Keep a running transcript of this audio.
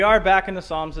We are back in the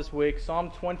Psalms this week. Psalm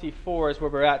 24 is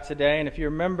where we're at today. And if you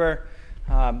remember,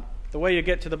 the way you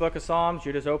get to the book of Psalms,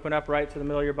 you just open up right to the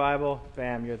middle of your Bible,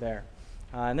 bam, you're there.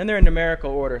 And then they're in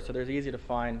numerical order, so they're easy to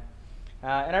find.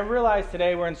 And I realize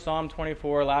today we're in Psalm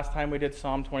 24. Last time we did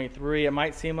Psalm 23. It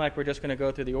might seem like we're just going to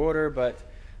go through the order, but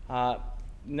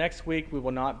next week we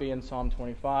will not be in Psalm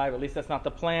 25. At least that's not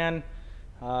the plan.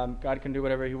 God can do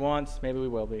whatever he wants. Maybe we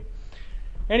will be.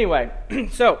 Anyway,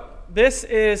 so this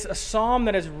is a psalm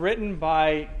that is written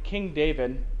by King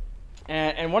David.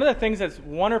 And one of the things that's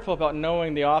wonderful about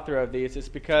knowing the author of these is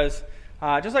because,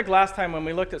 just like last time when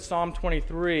we looked at Psalm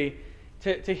 23,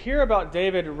 to hear about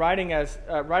David writing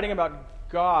about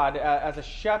God as a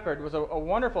shepherd was a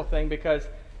wonderful thing, because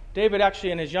David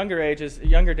actually in his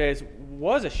younger days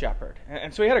was a shepherd.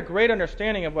 And so he had a great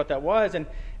understanding of what that was.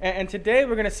 And today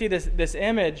we're going to see this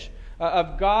image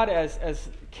of God as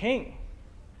king.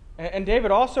 And David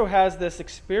also has this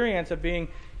experience of being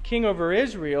king over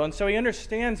Israel, and so he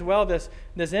understands well this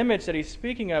image that he's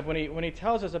speaking of when he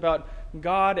tells us about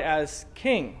God as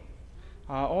king.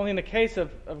 Only in the case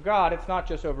of God, it's not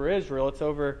just over Israel, it's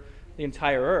over the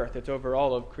entire earth. It's over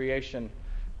all of creation.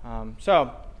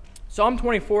 So Psalm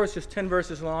 24 is just 10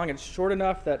 verses long. It's short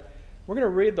enough that we're going to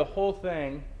read the whole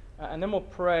thing, and then we'll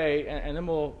pray, and then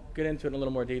we'll get into it in a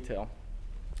little more detail.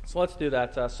 So let's do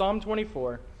that. Psalm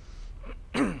 24.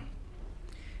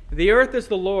 The earth is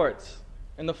the Lord's,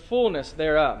 and the fullness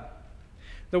thereof,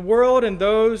 the world and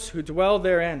those who dwell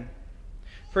therein.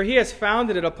 For he has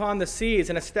founded it upon the seas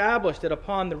and established it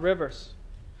upon the rivers.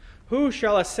 Who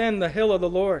shall ascend the hill of the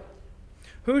Lord?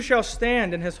 Who shall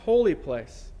stand in his holy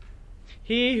place?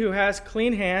 He who has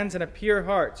clean hands and a pure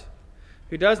heart,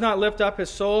 who does not lift up his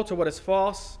soul to what is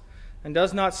false, and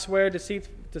does not swear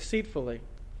deceitfully.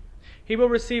 He will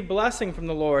receive blessing from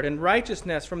the Lord and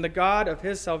righteousness from the God of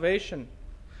his salvation.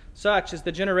 Such is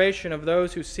the generation of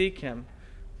those who seek him,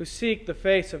 who seek the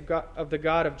face of the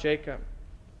God of Jacob.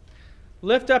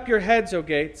 Lift up your heads, O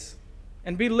gates,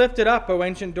 and be lifted up, O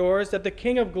ancient doors, that the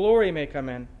King of glory may come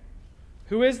in.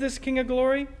 Who is this King of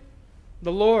glory?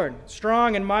 The Lord,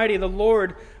 strong and mighty, the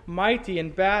Lord, mighty in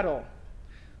battle.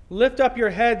 Lift up your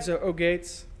heads, O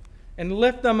gates, and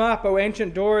lift them up, O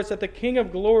ancient doors, that the King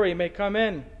of glory may come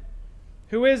in.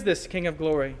 Who is this King of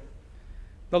glory?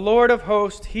 The Lord of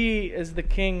hosts, he is the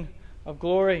King of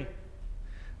glory.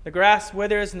 The grass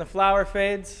withers and the flower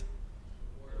fades.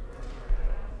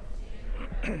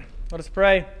 Let us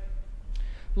pray.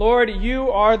 Lord,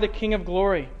 you are the King of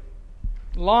glory.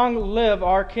 Long live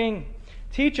our King.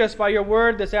 Teach us by your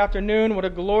word this afternoon what a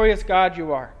glorious God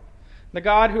you are, the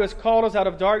God who has called us out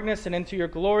of darkness and into your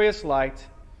glorious light.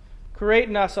 Create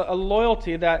in us a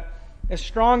loyalty that is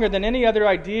stronger than any other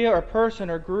idea or person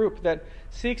or group that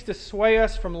seeks to sway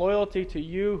us from loyalty to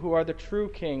you, who are the true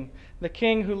King, the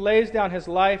King who lays down his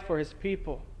life for his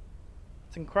people.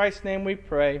 It's in Christ's name we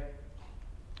pray.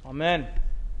 Amen.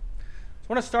 So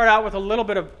I want to start out with a little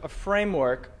bit of a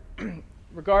framework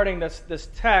regarding this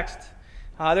text.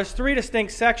 There's three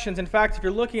distinct sections. In fact, if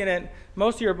you're looking at it,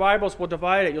 most of your Bibles will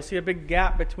divide it. You'll see a big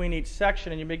gap between each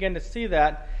section, and you begin to see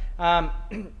that.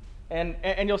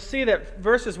 And you'll see that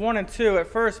verses 1 and 2 at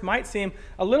first might seem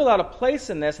a little out of place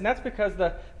in this, and that's because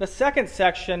the second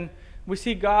section, we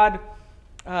see God's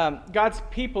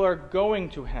people are going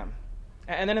to him.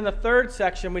 And then in the third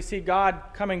section, we see God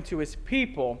coming to his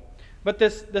people. But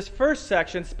this first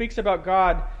section speaks about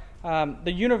God,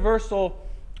 the universal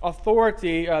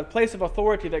authority, place of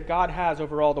authority that God has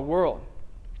over all the world.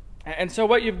 And so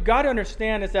what you've got to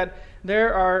understand is that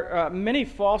there are many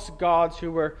false gods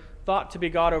who were thought to be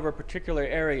God over a particular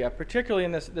area, particularly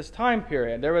in this time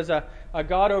period. There was a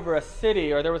God over a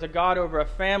city, or there was a God over a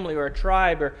family or a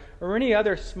tribe or any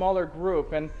other smaller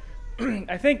group. And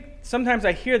I think sometimes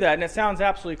I hear that and it sounds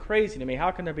absolutely crazy to me.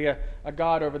 How can there be a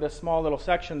God over this small little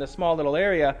section, this small little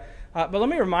area? But let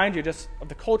me remind you just of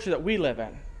the culture that we live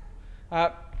in.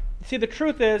 See, the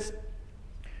truth is,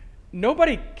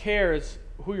 nobody cares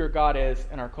who your God is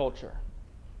in our culture.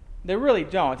 They really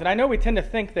don't. And I know we tend to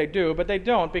think they do, but they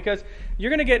don't, because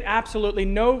you're going to get absolutely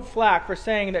no flack for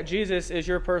saying that Jesus is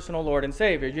your personal Lord and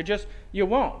Savior. You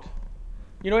won't.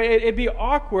 It'd be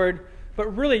awkward,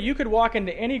 but really you could walk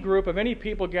into any group of any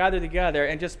people gathered together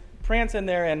and just prance in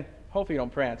there, and hopefully you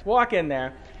don't prance, walk in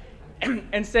there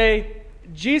and say,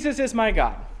 Jesus is my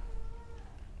God.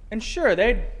 And sure,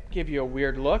 they'd give you a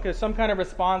weird look, as some kind of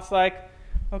response like,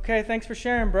 okay, thanks for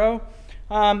sharing, bro.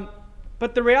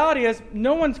 But the reality is,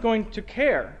 no one's going to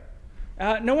care.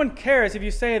 No one cares if you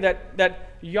say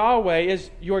that Yahweh is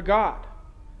your God.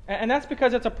 And that's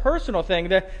because it's a personal thing.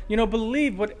 That,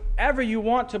 believe whatever you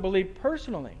want to believe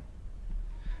personally.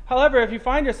 However, if you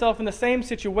find yourself in the same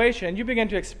situation, you begin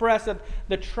to express that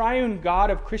the triune God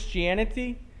of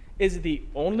Christianity is the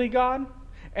only God,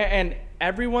 and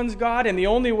everyone's God, and the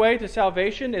only way to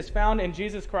salvation is found in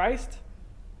Jesus Christ,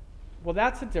 well,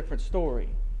 that's a different story.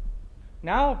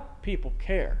 Now people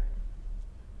care.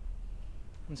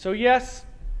 And so, yes,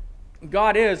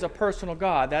 God is a personal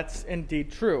God. That's indeed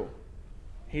true.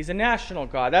 He's a national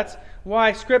God. That's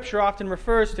why Scripture often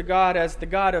refers to God as the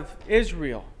God of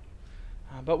Israel.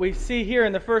 But we see here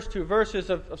in the first two verses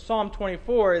of Psalm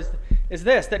 24 is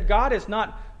this, that God is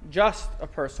not just a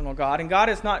personal God, and God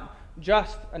is not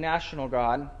just a national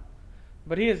God,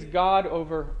 but He is God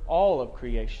over all of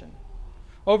creation,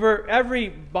 over every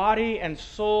body and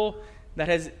soul that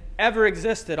has ever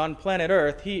existed on planet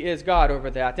Earth. He is God over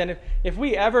that. And if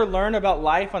we ever learn about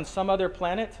life on some other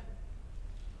planet,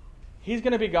 He's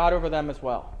going to be God over them as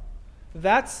well.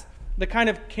 That's the kind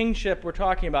of kingship we're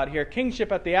talking about here.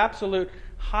 Kingship at the absolute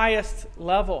highest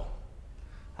level.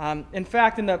 In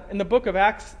fact, in the book of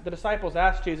Acts, the disciples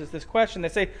asked Jesus this question. They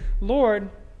say, Lord,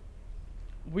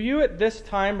 will you at this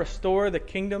time restore the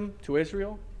kingdom to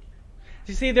Israel?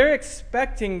 You see, they're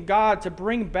expecting God to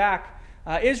bring back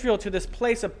Israel to this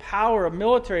place of power, of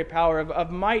military power,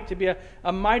 of might, to be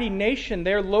a mighty nation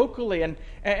there locally.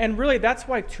 And really, that's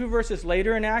why 2 verses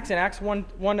later in Acts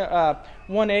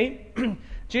 1:8,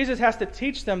 Jesus has to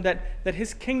teach them that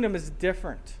His kingdom is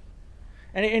different.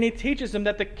 And He teaches them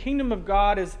that the kingdom of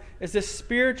God is this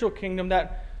spiritual kingdom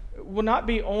that will not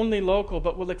be only local,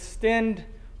 but will extend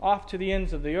off to the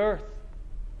ends of the earth.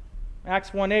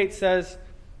 Acts 1:8 says,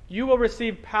 "You will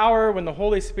receive power when the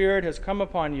Holy Spirit has come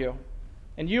upon you,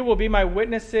 and you will be my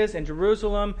witnesses in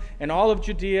Jerusalem and all of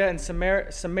Judea and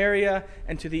Samaria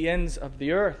and to the ends of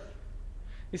the earth."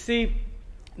 You see,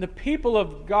 the people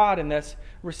of God in this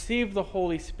receive the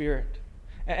Holy Spirit.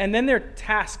 And then they're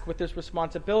tasked with this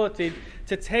responsibility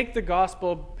to take the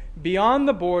gospel beyond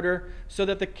the border so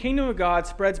that the kingdom of God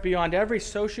spreads beyond every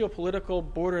socio-political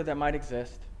border that might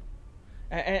exist.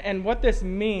 And what this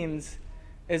means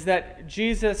is that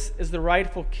Jesus is the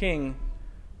rightful king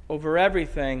over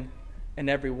everything and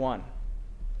everyone.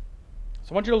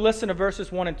 So I want you to listen to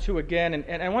verses 1 and 2 again,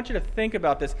 and I want you to think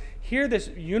about this. Hear this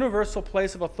universal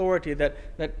place of authority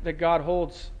that God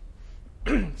holds.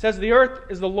 It says, "The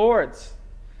earth is the Lord's,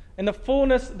 and the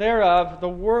fullness thereof, the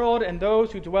world and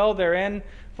those who dwell therein,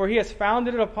 for He has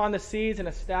founded it upon the seas and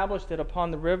established it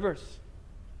upon the rivers."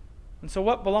 And so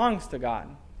what belongs to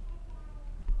God?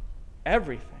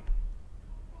 Everything.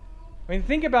 I mean,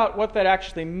 think about what that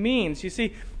actually means. You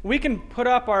see, we can put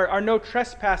up our no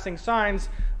trespassing signs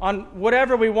on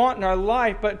whatever we want in our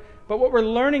life, but what we're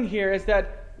learning here is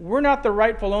that we're not the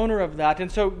rightful owner of that.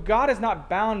 And so God is not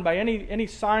bound by any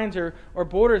signs or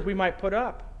borders we might put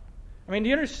up. I mean, do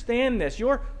you understand this?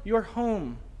 Your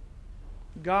home,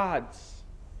 God's.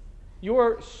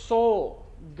 Your soul,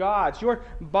 God's. Your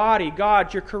body,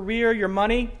 God's. Your career, your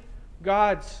money,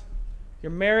 God's.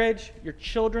 Your marriage, your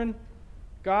children,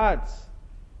 God's.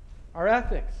 Our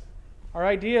ethics, our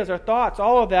ideas, our thoughts,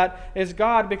 all of that is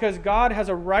God, because God has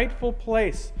a rightful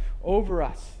place over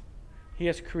us. He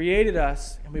has created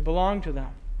us, and we belong to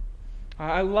them.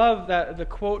 I love the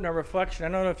quote in our reflection. I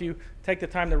don't know if you take the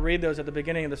time to read those at the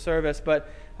beginning of the service, but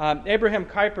Abraham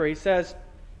Kuyper, he says,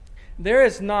 "There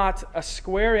is not a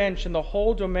square inch in the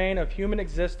whole domain of human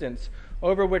existence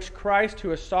over which Christ,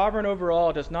 who is sovereign over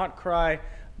all, does not cry,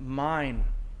 'Mine.'"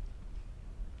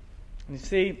 And you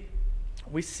see,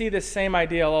 we see this same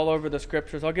idea all over the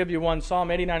Scriptures. I'll give you one. Psalm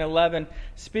 89:11,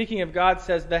 speaking of God,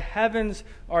 says, "The heavens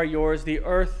are yours, the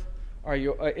earth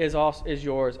is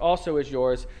yours, also is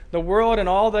yours. The world and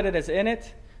all that it is in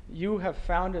it, you have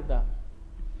founded them."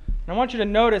 And I want you to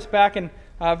notice back in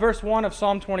verse 1 of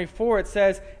Psalm 24, it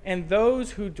says, "And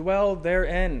those who dwell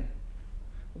therein."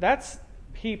 That's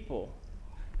people.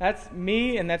 That's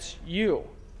me and that's you.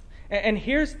 And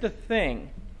here's the thing.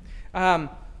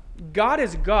 God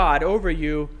is God over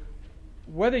you,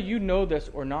 whether you know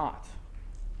this or not.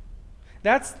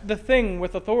 That's the thing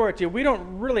with authority. We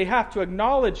don't really have to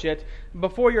acknowledge it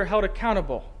before you're held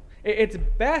accountable. It's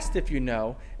best if you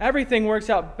know. Everything works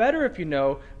out better if you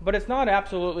know, but it's not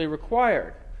absolutely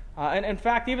required. And in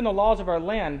fact, even the laws of our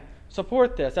land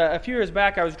support this. A few years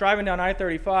back, I was driving down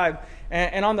I-35,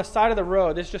 and on the side of the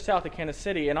road, this is just south of Kansas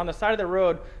City, and on the side of the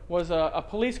road was a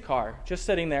police car just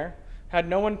sitting there. Had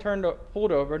no one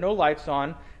pulled over, no lights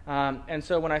on. And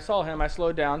so when I saw him, I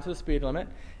slowed down to the speed limit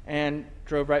and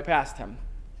drove right past him.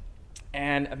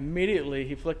 And immediately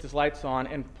he flicked his lights on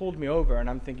and pulled me over. And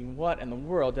I'm thinking, what in the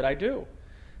world did I do?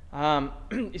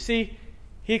 You see,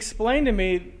 he explained to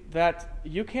me that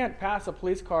you can't pass a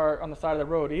police car on the side of the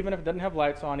road, even if it doesn't have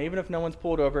lights on, even if no one's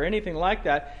pulled over, anything like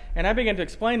that. And I began to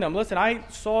explain to him, listen, I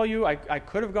saw you. I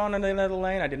could have gone into another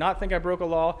lane. I did not think I broke a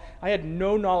law. I had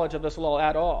no knowledge of this law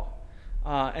at all.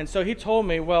 And so he told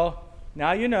me, well,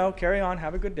 now you know, carry on,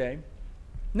 have a good day.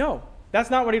 No, that's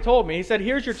not what he told me. He said,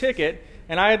 here's your ticket,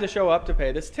 and I had to show up to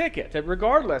pay this ticket.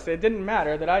 Regardless, it didn't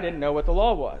matter that I didn't know what the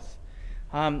law was.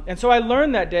 And so I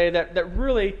learned that day that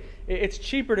really it's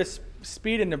cheaper to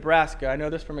speed in Nebraska, I know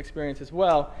this from experience as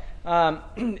well,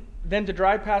 than to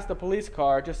drive past a police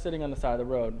car just sitting on the side of the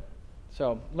road.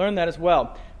 So learn that as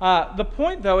well. The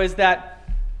point, though, is that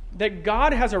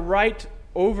God has a right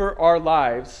over our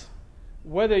lives,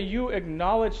 whether you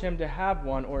acknowledge him to have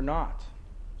one or not.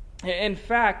 In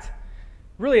fact,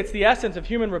 really it's the essence of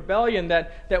human rebellion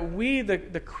that we,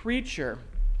 the creature,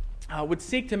 would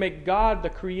seek to make God, the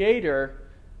creator,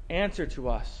 answer to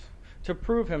us, to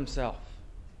prove himself.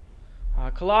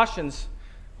 Colossians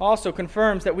also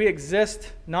confirms that we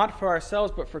exist not for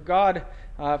ourselves but for God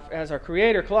as our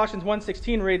creator. Colossians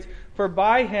 1:16 reads, "For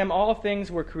by him all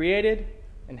things were created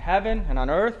in heaven and on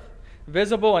earth,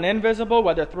 visible and invisible,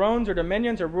 whether thrones or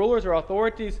dominions or rulers or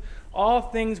authorities, all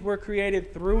things were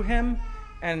created through him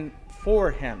and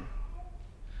for him."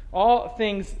 All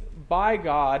things by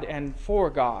God and for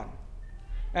God.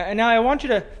 And now I want you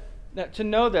to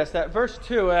know this, that verse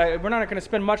 2, we're not going to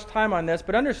spend much time on this,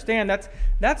 but understand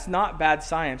that's not bad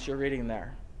science you're reading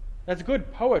there. That's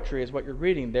good poetry is what you're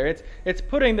reading there. It's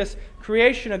putting this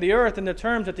creation of the earth in the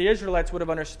terms that the Israelites would have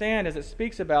understood as it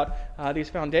speaks about these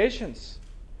foundations.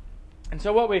 And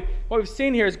so what we've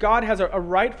seen here is God has a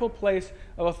rightful place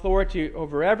of authority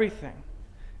over everything.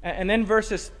 And then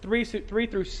verses 3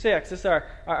 through 6, this is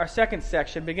our second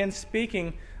section, begins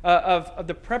speaking of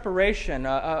the preparation,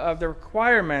 of the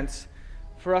requirements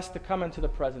for us to come into the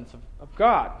presence of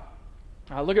God.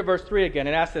 Look at verse 3 again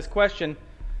and ask this question,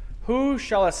 "Who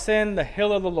shall ascend the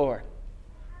hill of the Lord?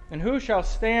 And who shall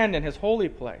stand in his holy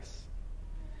place?"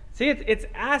 See, it's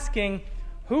asking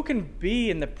who can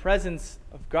be in the presence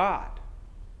of God?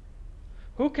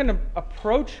 Who can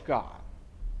approach God?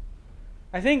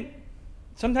 I think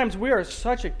sometimes we are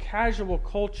such a casual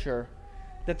culture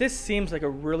that this seems like a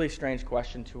really strange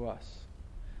question to us.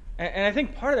 And I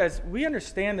think part of that is we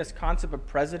understand this concept of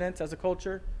presidents as a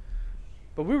culture,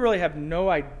 but we really have no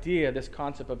idea this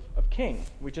concept of king.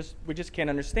 We just can't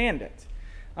understand it.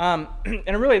 And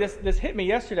really, this hit me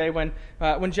yesterday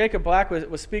when Jacob Black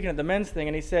was speaking at the men's thing,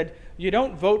 and he said, "You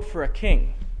don't vote for a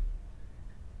king."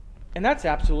 And that's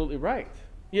absolutely right.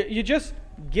 You just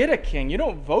get a king. You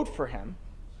don't vote for him.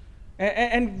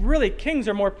 And really, kings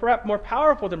are more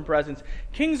powerful than presidents.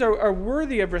 Kings are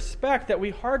worthy of respect that we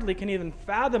hardly can even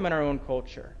fathom in our own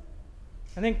culture.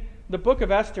 I think the book of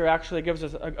Esther actually gives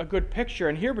us a good picture.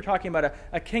 And here we're talking about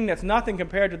a king that's nothing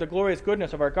compared to the glorious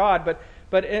goodness of our God.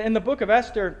 But in the book of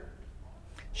Esther,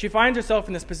 she finds herself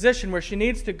in this position where she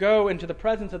needs to go into the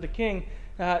presence of the king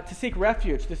to seek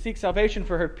refuge, to seek salvation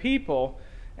for her people.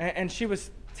 And she was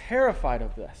terrified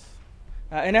of this.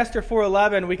 In Esther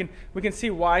 4:11, we can see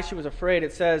why she was afraid.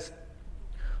 It says,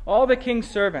 "All the king's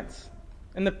servants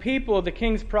and the people of the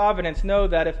king's province know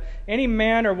that if any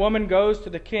man or woman goes to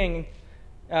the king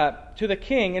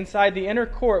inside the inner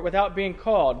court without being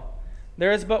called,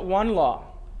 there is but one law,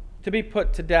 to be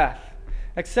put to death,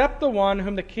 except the one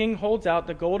whom the king holds out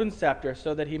the golden scepter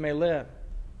so that he may live."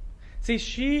 See,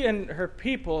 she and her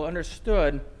people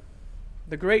understood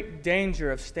the great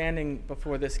danger of standing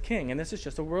before this king, and this is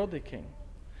just a worldly king.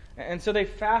 And so they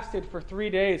fasted for 3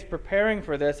 days preparing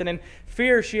for this, and in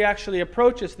fear she actually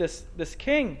approaches this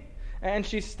king, and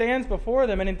she stands before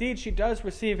them, and indeed she does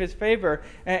receive his favor,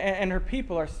 and her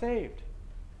people are saved.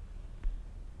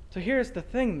 So here's the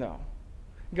thing, though.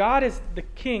 God is the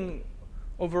king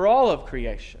over all of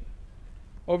creation,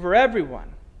 over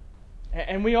everyone,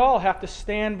 and we all have to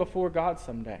stand before God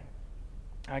someday.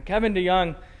 Kevin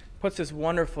DeYoung puts this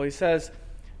wonderful. He says,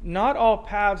 "Not all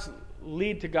paths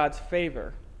lead to God's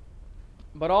favor,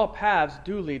 but all paths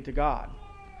do lead to God.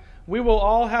 We will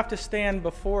all have to stand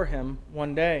before him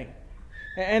one day."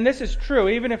 And this is true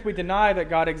even if we deny that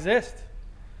God exists.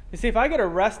 You see, if I get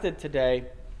arrested today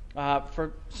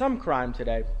for some crime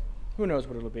today, who knows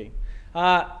what it'll be,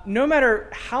 no matter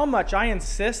how much I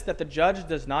insist that the judge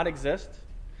does not exist,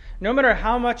 no matter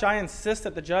how much I insist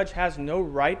that the judge has no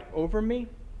right over me,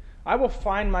 I will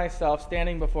find myself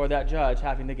standing before that judge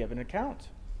having to give an account.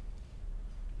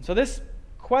 So this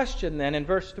question then in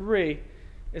verse 3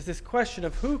 is this question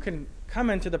of who can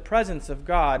come into the presence of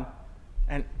God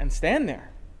and stand there.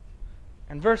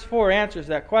 And verse 4 answers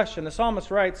that question. The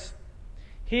psalmist writes,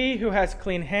 "He who has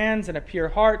clean hands and a pure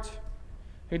heart,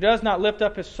 who does not lift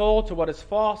up his soul to what is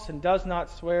false and does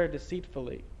not swear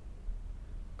deceitfully.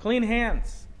 Clean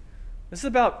hands. This is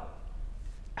about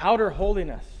outer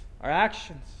holiness, our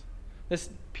actions. This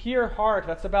pure heart,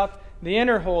 that's about the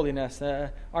inner holiness,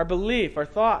 our belief, our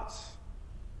thoughts.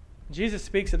 Jesus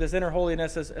speaks of this inner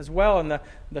holiness as well in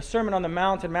the Sermon on the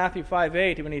Mount in Matthew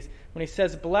 5:8 when he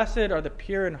says, "Blessed are the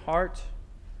pure in heart,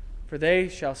 for they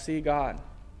shall see God."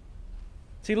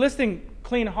 See, listing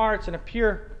clean hearts and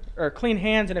clean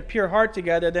hands and a pure heart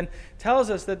together then tells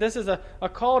us that this is a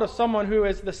call to someone who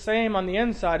is the same on the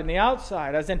inside and the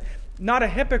outside, as in not a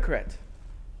hypocrite.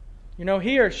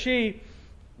 He or she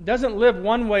doesn't live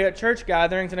one way at church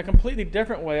gatherings and a completely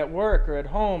different way at work or at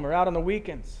home or out on the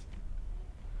weekends.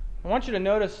 I want you to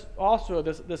notice also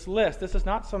this list. This is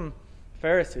not some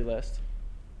Pharisee list.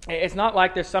 It's not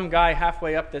like there's some guy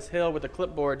halfway up this hill with a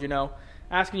clipboard,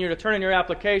 asking you to turn in your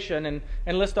application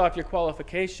and list off your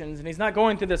qualifications. And he's not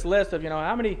going through this list of,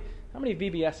 how many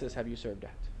VBSs have you served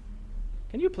at?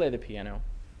 Can you play the piano?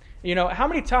 How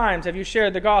many times have you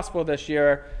shared the gospel this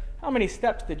year? How many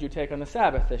steps did you take on the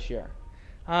Sabbath this year?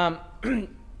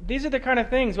 These are the kind of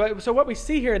things. So what we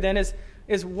see here then is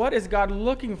what is God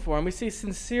looking for? And we see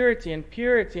sincerity and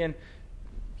purity and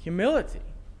humility.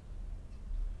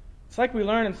 It's like we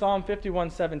learn in Psalm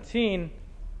 51:17,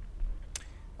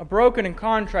 "A broken and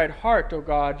contrite heart, O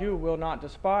God, you will not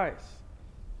despise."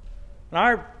 And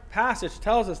our passage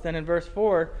tells us then in verse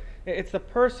 4, it's the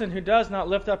person who does not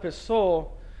lift up his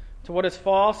soul to what is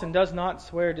false and does not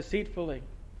swear deceitfully.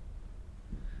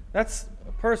 That's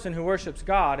a person who worships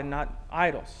God and not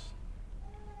idols.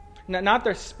 Not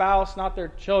their spouse, not their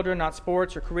children, not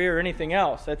sports or career or anything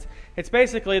else. It's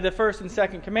basically the first and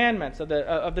second commandments of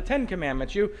the 10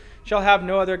 Commandments. You shall have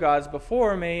no other gods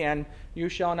before me, and you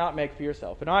shall not make for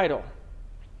yourself an idol.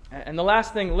 And the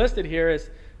last thing listed here is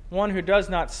one who does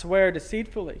not swear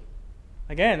deceitfully.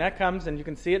 Again, that comes, and you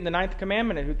can see it in the 9th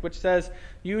commandment, which says,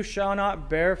 "You shall not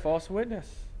bear false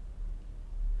witness."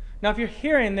 Now, if you're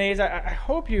hearing these, I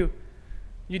hope you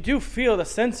do feel the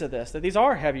sense of this, that these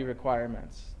are heavy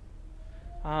requirements.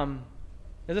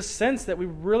 There's a sense that we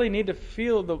really need to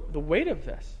feel the weight of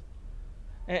this.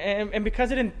 And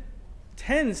because it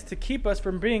intends to keep us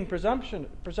from being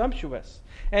presumptuous.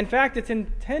 In fact, it's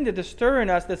intended to stir in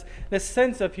us this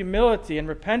sense of humility and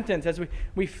repentance as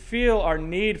we feel our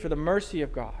need for the mercy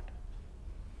of God.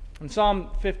 In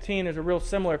Psalm 15, there's a real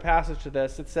similar passage to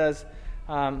this. It says,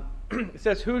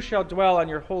 "Who shall dwell on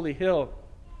your holy hill?"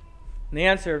 And the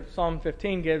answer Psalm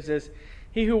 15 gives is,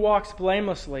 "He who walks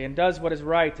blamelessly and does what is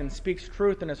right and speaks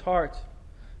truth in his heart,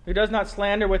 who does not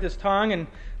slander with his tongue and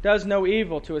does no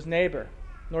evil to his neighbor,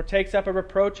 nor takes up a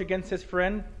reproach against his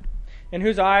friend, in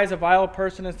whose eyes a vile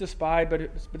person is despised,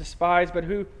 but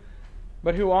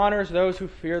who honors those who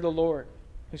fear the Lord,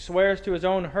 who swears to his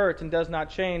own hurt and does not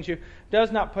change, who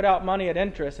does not put out money at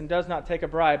interest and does not take a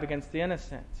bribe against the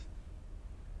innocent."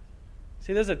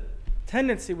 See, there's a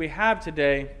tendency we have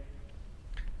today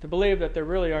to believe that there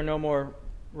really are no more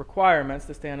requirements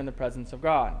to stand in the presence of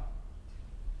God.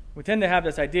 We tend to have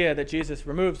this idea that Jesus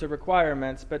removes the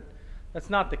requirements, but that's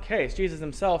not the case. Jesus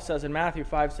himself says in Matthew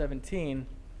 5:17,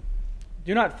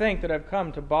 "Do not think that I've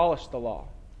come to abolish the law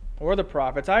or the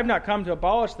prophets. I have not come to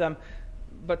abolish them,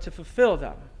 but to fulfill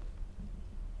them."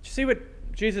 You see what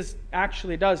Jesus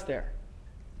actually does there?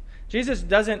 Jesus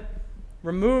doesn't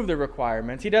remove the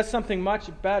requirements. He does something much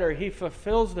better. He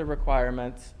fulfills the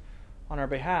requirements on our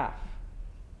behalf.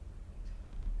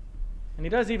 And he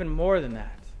does even more than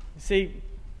that. You see,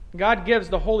 God gives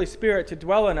the Holy Spirit to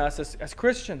dwell in us as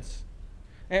Christians.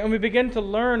 And we begin to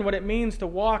learn what it means to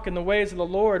walk in the ways of the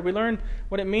Lord. We learn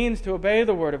what it means to obey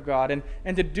the Word of God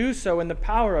and to do so in the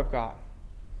power of God.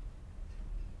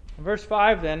 And verse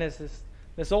 5 then is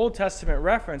this Old Testament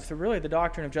reference to really the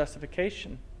doctrine of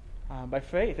justification by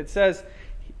faith. It says,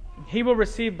 "He will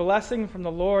receive blessing from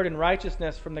the Lord and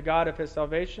righteousness from the God of his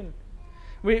salvation."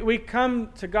 We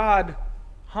come to God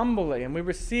humbly, and we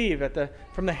receive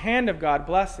from the hand of God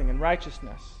blessing and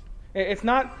righteousness. It's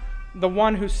not the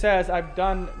one who says, "I've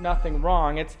done nothing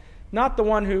wrong." It's not the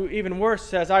one who, even worse,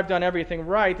 says, "I've done everything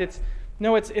right." It's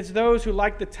those who,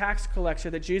 like the tax collector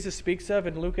that Jesus speaks of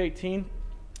in Luke 18,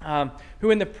 who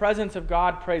in the presence of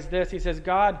God prays this. He says,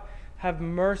 "God, have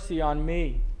mercy on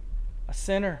me, a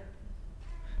sinner."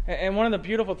 And one of the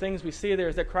beautiful things we see there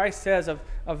is that Christ says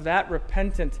of that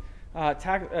repentant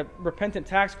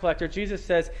tax collector, Jesus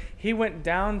says, he went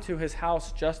down to his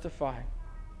house justified.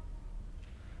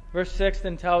 Verse 6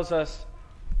 then tells us,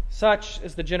 "Such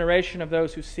is the generation of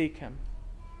those who seek him,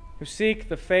 who seek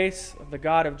the face of the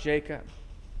God of Jacob."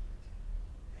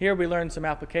 Here we learn some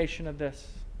application of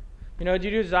this. Do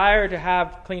you desire to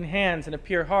have clean hands and a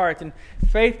pure heart and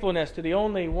faithfulness to the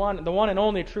one and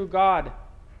only true God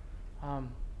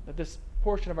that this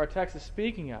portion of our text is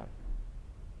speaking of?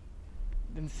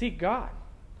 Then seek God.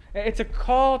 It's a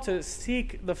call to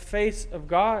seek the face of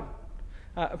God.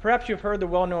 Perhaps you've heard the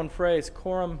well-known phrase,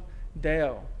 coram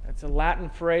Deo. It's a Latin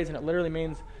phrase, and it literally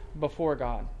means before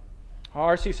God.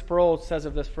 R.C. Sproul says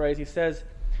of this phrase, he says,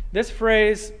 this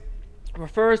phrase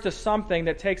refers to something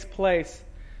that takes place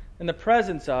in the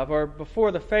presence of or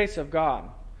before the face of God.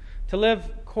 To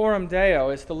live coram Deo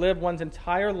is to live one's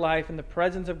entire life in the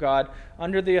presence of God,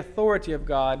 under the authority of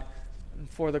God, and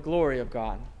for the glory of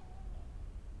God.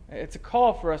 It's a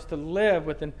call for us to live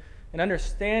with an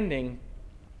understanding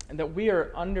that we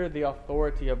are under the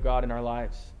authority of God in our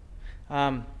lives.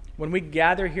 When we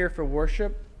gather here for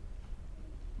worship,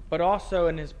 but also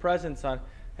in His presence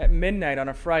at midnight on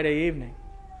a Friday evening,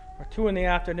 or 2 in the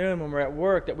afternoon when we're at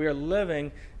work, that we are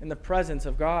living in the presence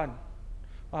of God.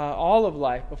 All of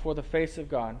life before the face of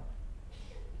God.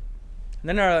 And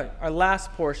then our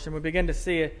last portion, we begin to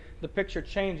see the picture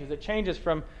changes. It changes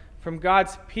from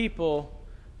God's people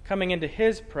coming into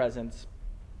His presence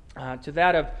to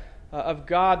that of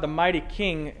God, the mighty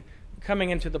King,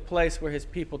 coming into the place where His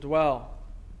people dwell.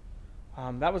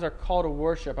 That was our call to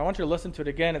worship. I want you to listen to it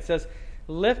again. It says,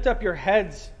 lift up your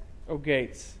heads, O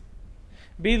gates.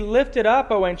 Be lifted up,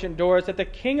 O ancient doors, that the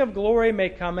King of glory may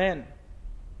come in.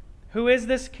 Who is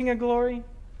this King of glory?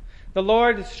 The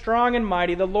Lord is strong and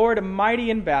mighty, the Lord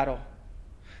mighty in battle.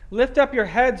 Lift up your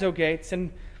heads, O gates,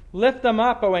 and lift them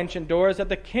up, O ancient doors, that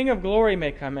the King of glory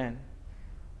may come in.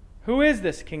 Who is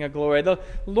this King of glory? The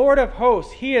Lord of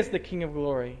hosts, He is the King of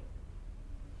glory.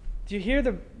 Do you hear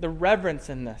the reverence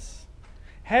in this?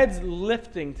 Heads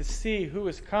lifting to see who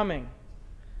is coming.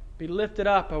 Be lifted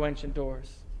up, O ancient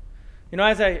doors.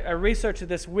 As I researched it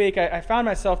this week, I found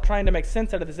myself trying to make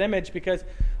sense out of this image because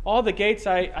all the gates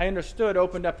I understood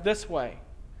opened up this way.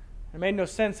 It made no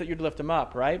sense that you'd lift them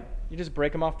up, right? You just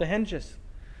break them off the hinges.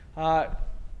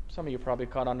 Some of you probably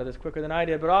caught on to this quicker than I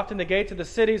did, but often the gates of the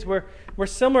cities were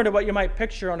similar to what you might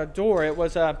picture on a door. It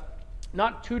was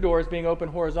not 2 doors being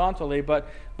opened horizontally, but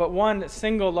one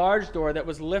single large door that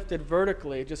was lifted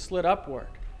vertically, just slid upward.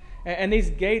 And these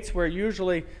gates were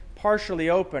usually partially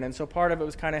open, and so part of it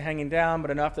was kind of hanging down, but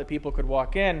enough that people could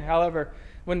walk in. However,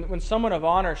 when someone of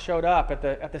honor showed up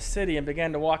at the city and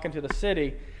began to walk into the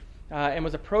city and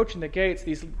was approaching the gates,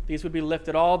 these would be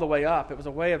lifted all the way up. It was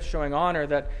a way of showing honor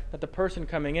that the person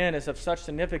coming in is of such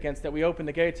significance that we open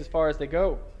the gates as far as they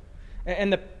go.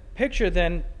 And the picture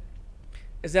then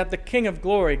is that the King of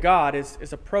glory, God,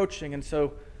 is approaching, and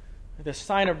so the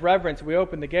sign of reverence, we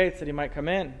open the gates that He might come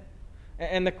in.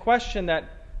 And the question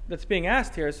that's being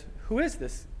asked here is, who is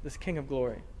this King of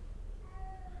glory?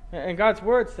 And God's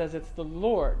Word says it's the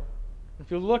Lord. If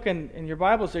you look in your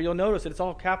Bibles there, you'll notice that it's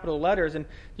all capital letters. And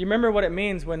do you remember what it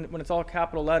means when it's all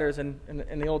capital letters in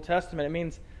the Old Testament? It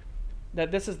means that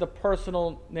this is the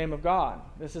personal name of God.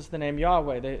 This is the name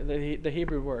Yahweh, the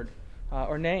Hebrew word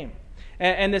or name.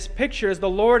 And this picture is the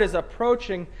Lord is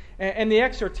approaching, and the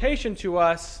exhortation to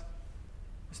us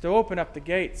is to open up the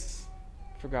gates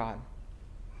for God.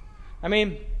 I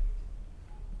mean,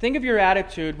 think of your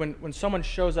attitude when someone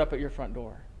shows up at your front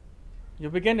door. You'll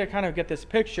begin to kind of get this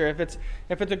picture. If it's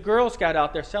a Girl Scout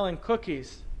out there selling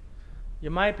cookies,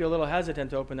 you might be a little hesitant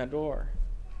to open that door.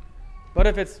 But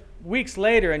if it's weeks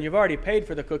later and you've already paid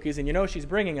for the cookies and you know she's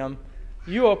bringing them,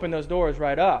 you open those doors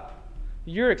right up.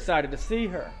 You're excited to see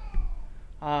her.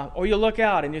 Or you look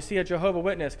out and you see a Jehovah's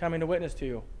Witness coming to witness to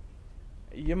you.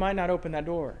 You might not open that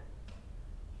door.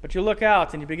 But you look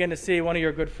out and you begin to see one of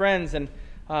your good friends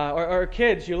or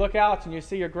kids. You look out and you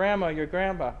see your grandma, your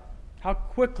grandpa. How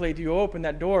quickly do you open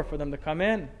that door for them to come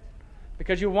in?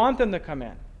 Because you want them to come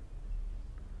in.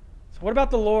 So what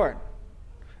about the Lord?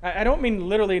 I don't mean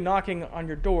literally knocking on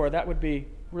your door. That would be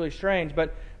really strange.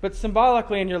 But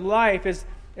symbolically in your life is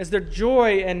there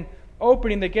joy in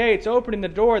opening the gates, opening the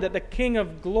door that the King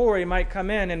of glory might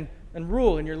come in and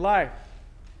rule in your life?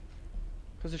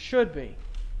 Because it should be.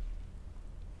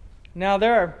 Now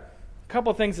there are a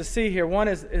couple things to see here. One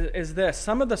is this.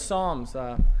 Some of the Psalms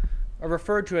are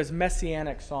referred to as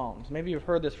messianic psalms. Maybe you've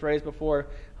heard this phrase before.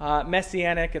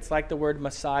 Messianic, it's like the word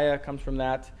Messiah comes from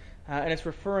that. And it's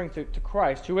referring to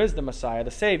Christ, who is the Messiah, the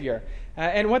Savior.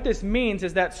 And what this means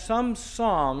is that some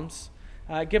psalms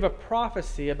give a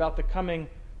prophecy about the coming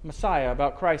Messiah,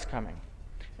 about Christ coming.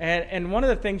 And one of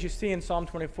the things you see in Psalm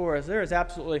 24 is there is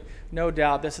absolutely no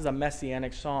doubt this is a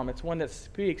messianic psalm. It's one that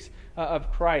speaks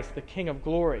of Christ, the King of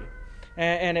glory.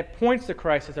 And it points to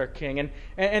Christ as our King.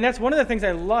 And that's one of the things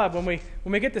I love when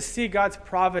we get to see God's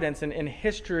providence and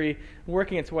history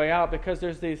working its way out, because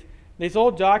there's these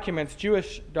old documents,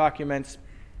 Jewish documents,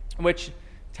 which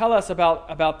tell us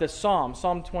about this psalm,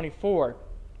 Psalm 24.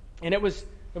 And it was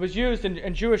used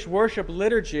in Jewish worship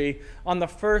liturgy on the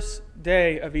first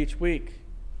day of each week.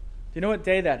 Do you know what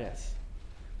day that is?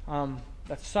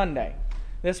 That's Sunday.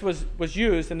 This was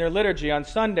used in their liturgy on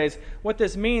Sundays. What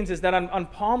this means is that on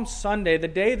Palm Sunday, the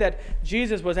day that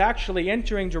Jesus was actually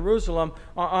entering Jerusalem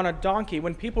on a donkey,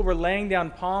 when people were laying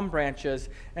down palm branches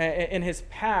in his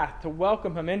path to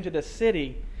welcome him into the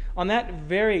city, on that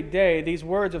very day, these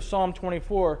words of Psalm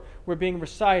 24 were being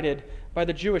recited by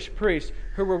the Jewish priests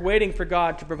who were waiting for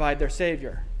God to provide their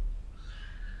Savior.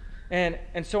 And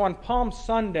so on Palm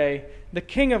Sunday, the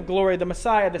King of Glory, the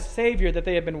Messiah, the Savior that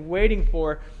they had been waiting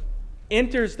for,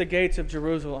 enters the gates of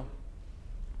Jerusalem.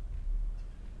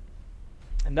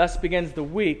 And thus begins the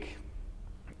week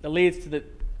that leads to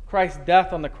Christ's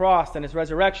death on the cross and his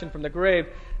resurrection from the grave,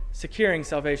 securing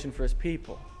salvation for his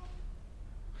people.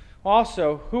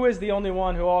 Also, who is the only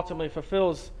one who ultimately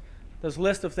fulfills this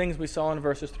list of things we saw in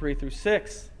verses 3 through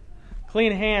 6?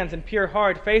 Clean hands and pure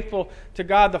heart, faithful to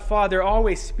God the Father,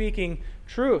 always speaking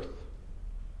truth.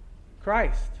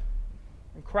 Christ.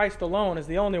 And Christ alone is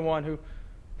the only one who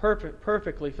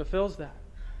perfectly fulfills that.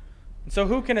 And so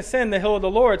who can ascend the hill of the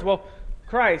Lord? Well,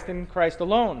 Christ and Christ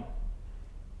alone.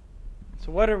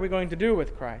 So what are we going to do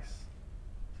with Christ?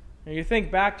 Now you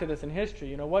think back to this in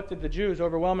history. What did the Jews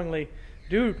overwhelmingly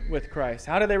do with Christ?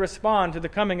 How did they respond to the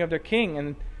coming of their king?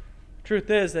 And the truth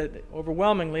is that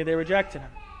overwhelmingly they rejected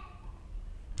him.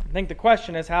 I think the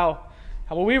question is how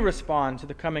will we respond to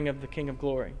the coming of the King of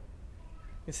Glory?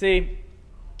 You see,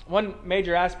 one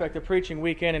major aspect of preaching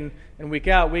week in and week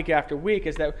out, week after week,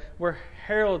 is that we're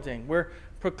heralding, we're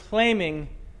proclaiming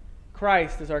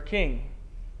Christ as our King,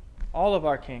 all of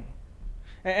our King.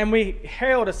 And we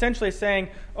herald essentially saying,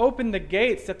 open the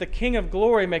gates that the King of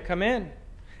Glory may come in.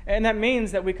 And that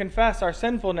means that we confess our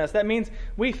sinfulness. That means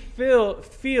we feel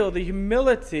the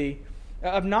humility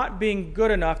of not being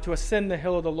good enough to ascend the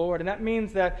hill of the Lord. And that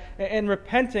means that in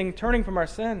repenting, turning from our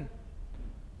sin.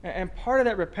 And part of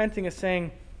that repenting is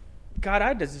saying, God,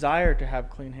 I desire to have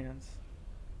clean hands.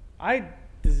 I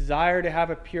desire to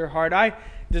have a pure heart. I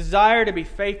desire to be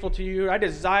faithful to you. I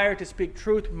desire to speak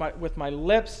truth with my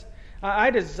lips.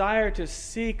 I desire to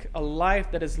seek a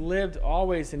life that is lived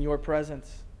always in your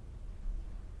presence.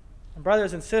 And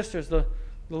brothers and sisters in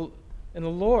the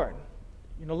Lord,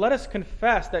 let us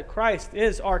confess that Christ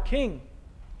is our King.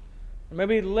 And may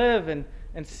we live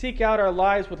and seek out our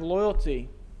lives with loyalty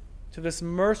to this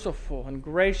merciful and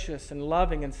gracious and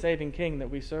loving and saving King that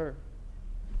we serve.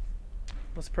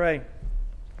 Let's pray.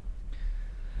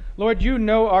 Lord, you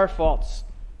know our faults.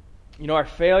 You know our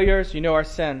failures. You know our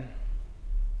sin.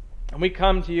 And we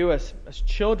come to you as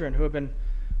children who have been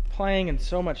playing in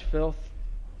so much filth.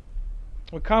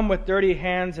 We come with dirty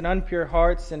hands and impure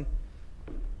hearts, and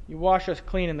you wash us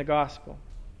clean in the gospel.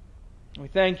 We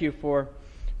thank you for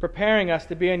preparing us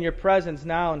to be in your presence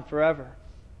now and forever.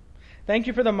 Thank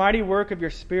you for the mighty work of your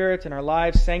Spirit in our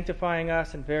lives, sanctifying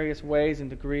us in various ways and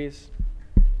degrees.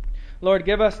 Lord,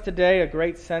 give us today a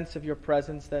great sense of your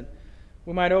presence, that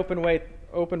we might open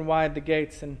wide the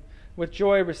gates and with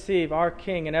joy receive our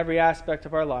King in every aspect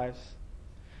of our lives.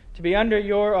 To be under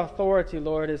your authority,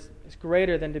 Lord, is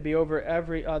greater than to be over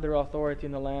every other authority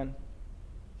in the land.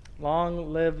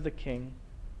 Long live the King.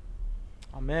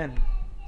 Amen.